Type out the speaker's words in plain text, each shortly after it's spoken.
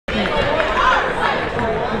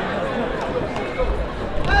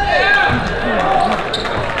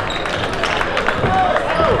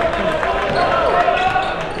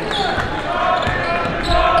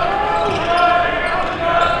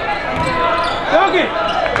again.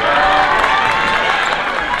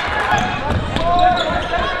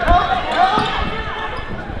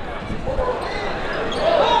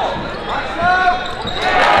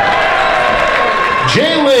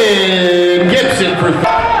 Jalen Gibson for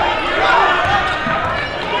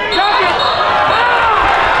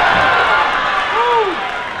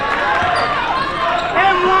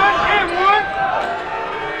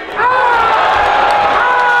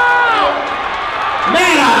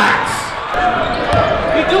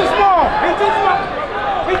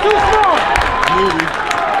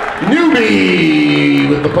Newbie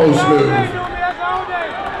with the post move.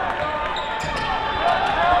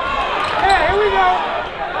 Hey, here we go.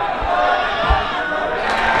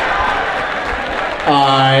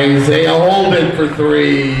 Isaiah Holden for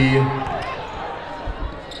three.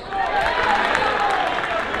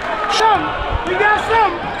 We got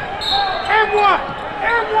some. And one.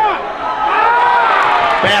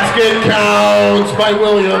 Basket counts by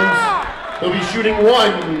Williams. He'll be shooting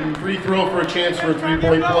one free throw for a chance for a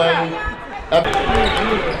three-point play.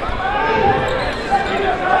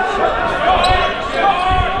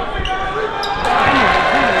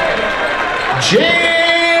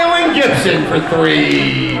 Jalen Gibson for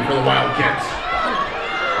three for the Wildcats.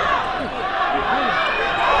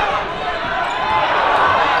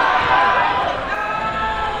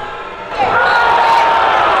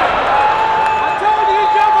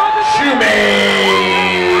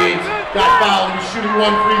 Shoemate got fouled. He's shooting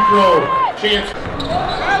one free throw. Chance.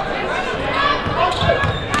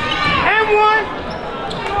 And one.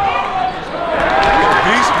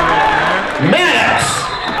 Maddox.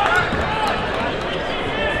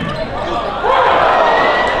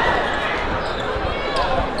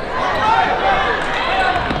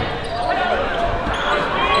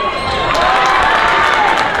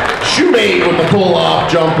 Shoemate with the pull-off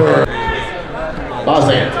jumper.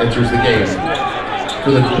 Bozant enters the game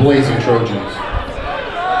for the Blazing Trojans.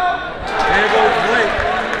 There goes Blake.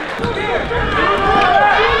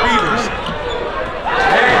 Peters.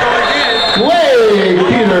 There you go again. Blake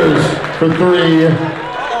Peters for three.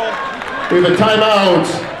 We have a timeout.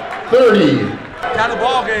 30. Got the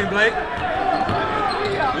ball game, Blake.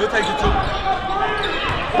 You'll take it too.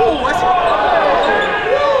 Ooh, that's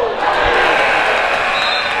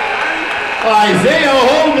Isaiah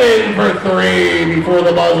Holden for three before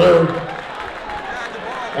the buzzer.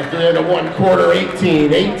 After the end of one quarter, 18.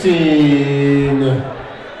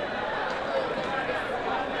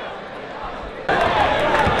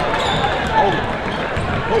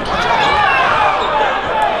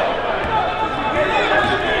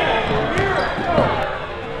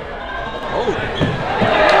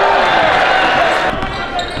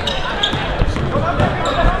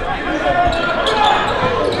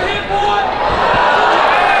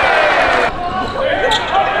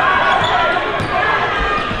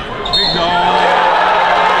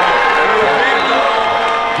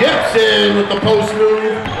 Gibson with the post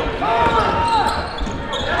move.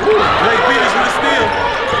 Blake Peters with a steal.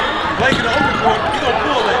 Blake in the open court. He's going to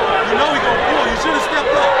pull it. You know he's going to pull. You should have stepped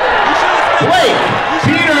up. You should have stepped Blake up.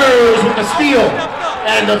 Peters with the steal.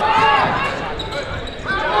 And the...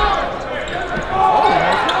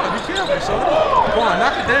 Oh, be careful, son. Come on,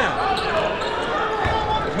 knock it down.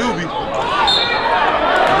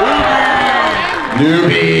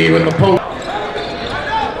 Newbie with the post.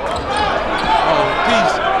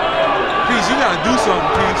 Do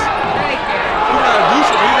something, Peace. You gotta do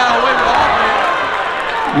something. You got away with the offense.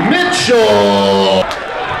 Mitchell.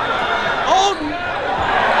 Holden.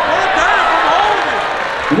 What a dime from Holden.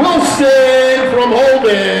 Wilson from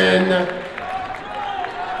Holden.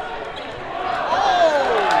 Oh.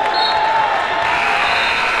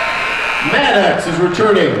 Maddox is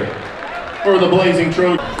returning for the Blazing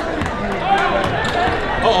Trojans.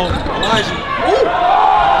 Uh-oh, Elijah. Ooh.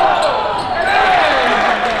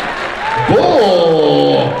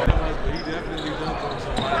 Bull! He definitely dunked on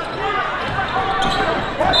somebody.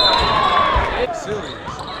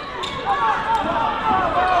 Serious.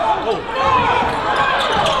 Oh.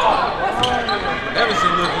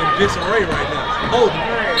 Evanston looking in disarray right now. Hold it.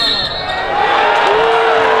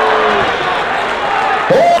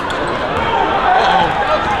 Uh-oh.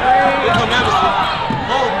 Here come Evanston.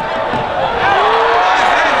 Hold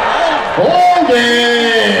it.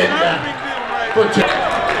 For two.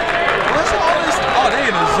 Oh, they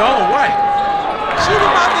in the zone, right? Shoot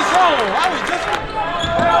him out the zone. I was just...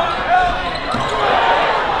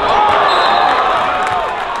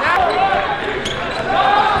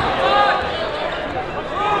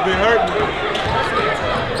 He'll be hurting.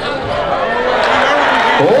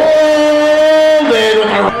 Oh, man. You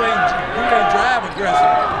ain't drive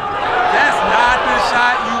aggressive. That's not the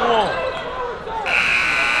shot you want.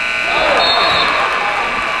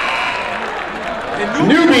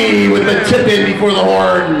 Newby with the tip in before the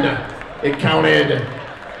horn. It counted.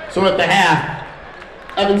 So at the half,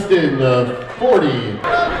 Evanston 40.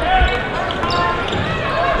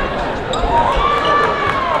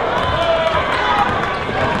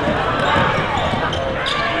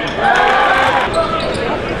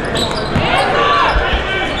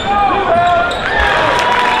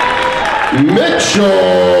 Mitchell,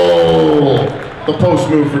 the post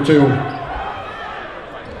move for 2.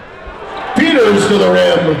 Peters to the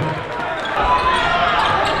rim.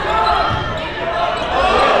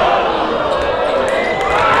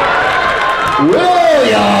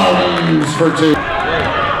 Williams for 2.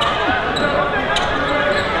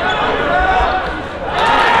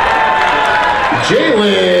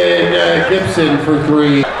 Jalen Gibson for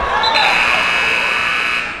 3.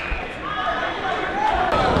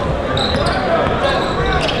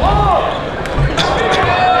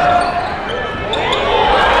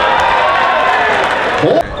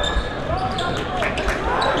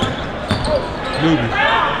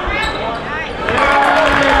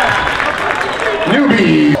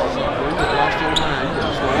 Newby.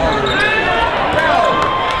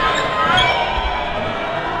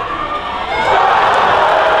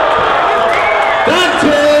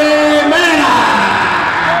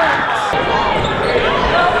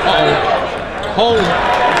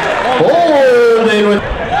 Holding with.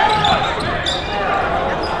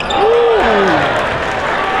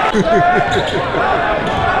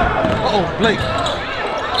 Uh-oh, Blake.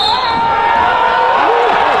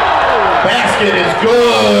 Basket is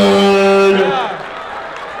good.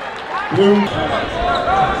 Bloom.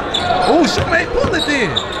 Oh, Shoemate, pull it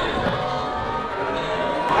in.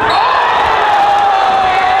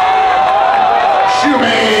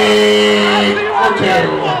 Shoemate for 2.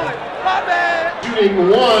 My bad. Shooting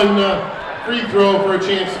 1 free throw for a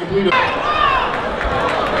chance to complete it.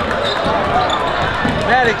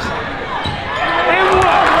 Maddox.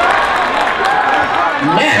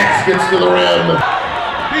 Max gets to the rim.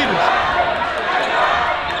 Peters.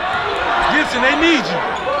 Gibson, they need you.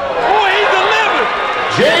 Oh, he delivered.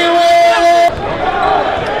 Jalen.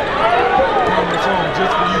 It's on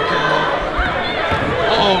just for you, Cameron.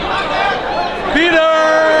 Uh-oh. Peter.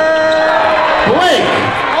 Blake.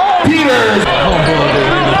 Peters.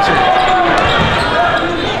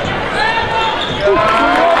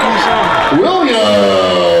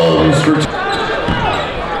 Williams for 2.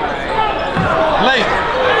 Blake.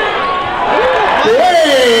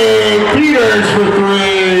 Blake Peters for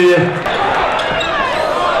 3.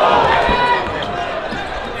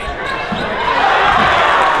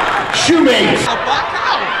 Shoemate.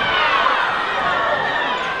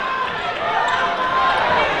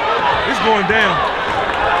 It's going down.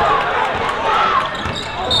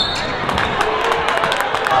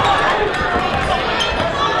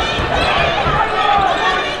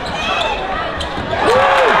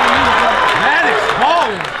 Maddox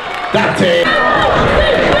balling. Dante.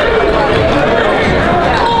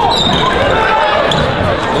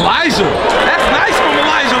 Elijah. That's nice from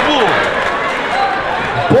Elijah Bull.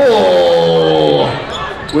 Bull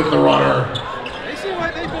with the runner. They seem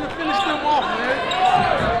like they're gonna finish them off, man.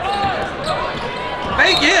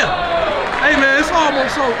 Thank him. Hey man, it's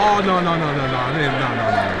almost so. Oh no.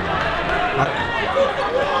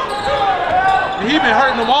 He been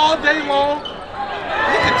hurting them all day long.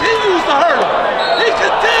 He continues to hurt them. He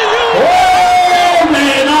continues. Oh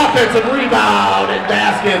man, offensive rebound and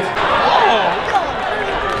baskets. Oh God.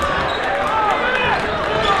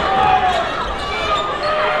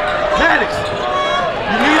 Maddox,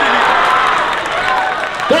 you needed it.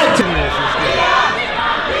 Dante.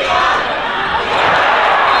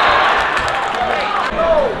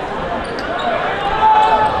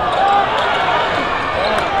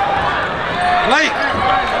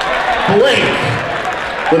 Blake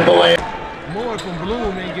with the lay. Moore from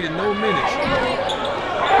Bloom ain't getting no minutes.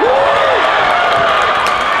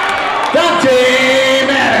 Dante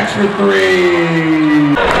Maddox for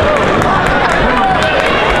 3.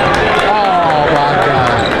 Oh my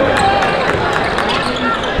God.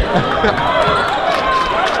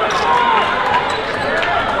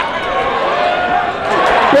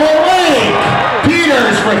 Blake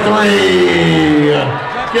Peters for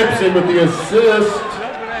 3. Gibson with the assist.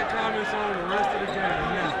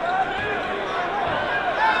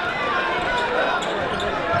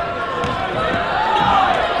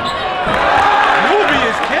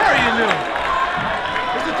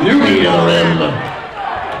 Newby to the rim.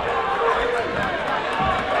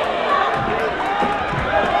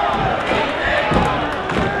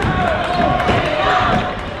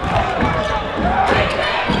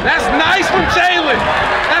 That's nice from Jalen.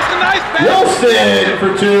 That's a nice pass. Wilson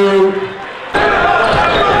for 2.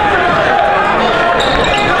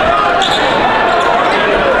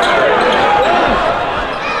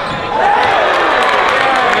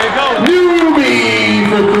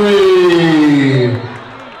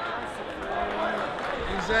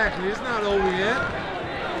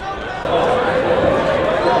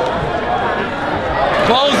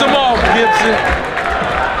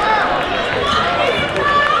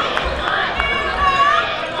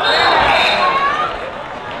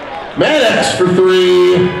 Maddox for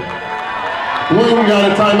three. Bloom got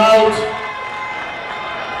a timeout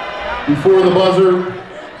before the buzzer.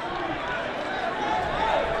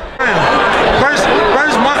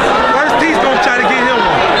 First T's gonna try to get him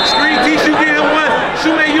one. Screen T's, you get him one.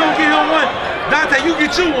 Shoemate, you don't get him one. Dante, you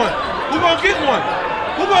get you one. Who gonna get one?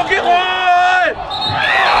 Who gonna get one?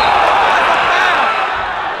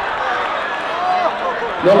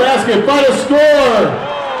 No basket, final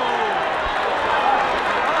score.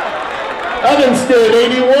 Evanston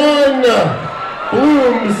 81,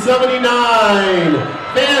 Bloom 79.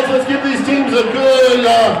 Fans, let's give these teams a good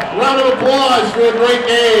round of applause for a great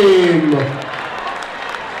game.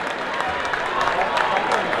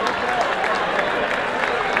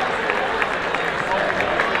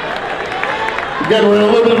 Again, we're in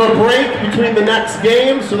a little bit of a break between the next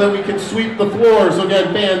game so that we can sweep the floor. So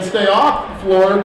again, fans, stay off the floor.